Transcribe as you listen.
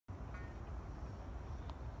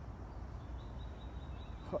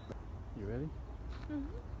You ready?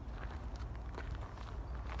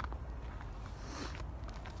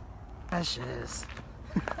 Precious.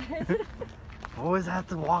 Always have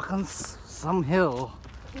to walk on some hill.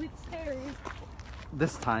 With stairs.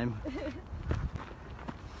 This time.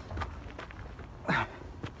 I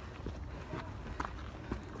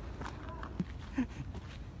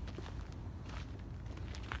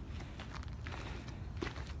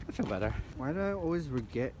feel better. Why do I always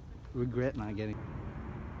regret not getting?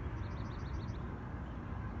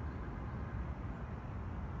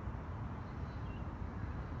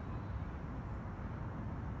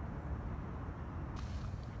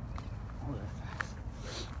 Oh, they're fast.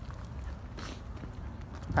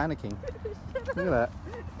 Panicking. Look at that.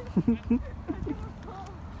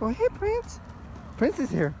 Oh, hey, Prince. Prince is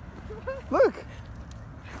here. Look.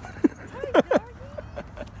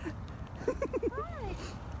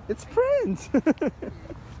 It's Prince!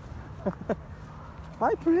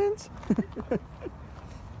 Hi, Prince!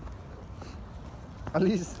 At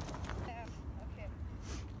least... Okay.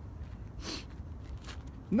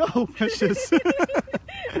 No, Precious!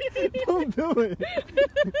 Don't do it!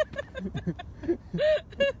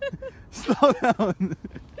 Slow down!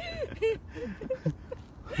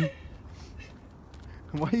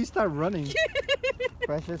 Why do you start running?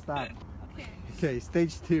 Precious, stop. Okay,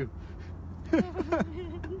 stage 2.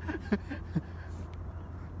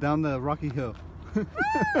 Down the rocky hill.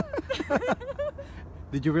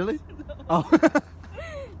 Did you really? No. Oh.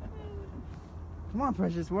 Come on,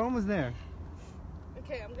 Precious, we're almost there.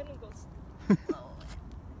 Okay, I'm gonna go slow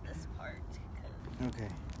this part. Okay.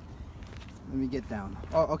 Let me get down.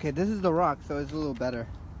 Oh, okay, this is the rock, so it's a little better.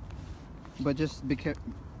 But just be careful.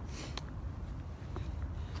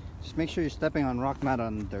 Just make sure you're stepping on rock, not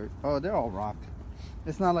on dirt. Oh, they're all rock.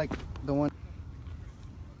 It's not like the one.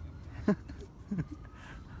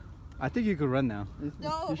 I think you could run now.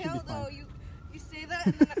 No, hell no. You say that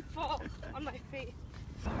and then I fall on my face.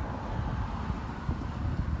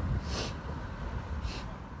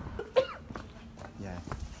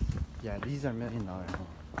 Yeah, these are $1 million homes.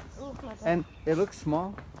 Oh, my God. And it looks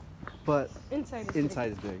small, but Inside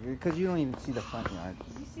is big because you don't even see the front yard.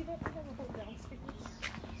 Did you see that? They have a whole downstairs.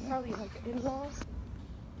 Probably like in-laws.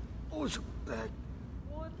 Oh, it's back.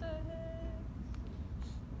 What the heck?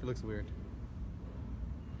 It looks weird.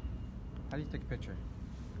 How do you take a picture?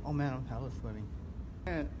 Oh man, I'm hella sweating.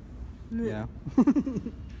 Yeah.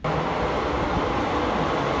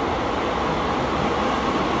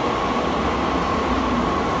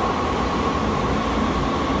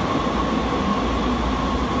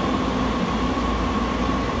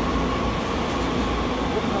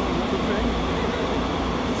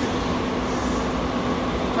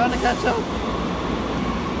 Trying to catch up.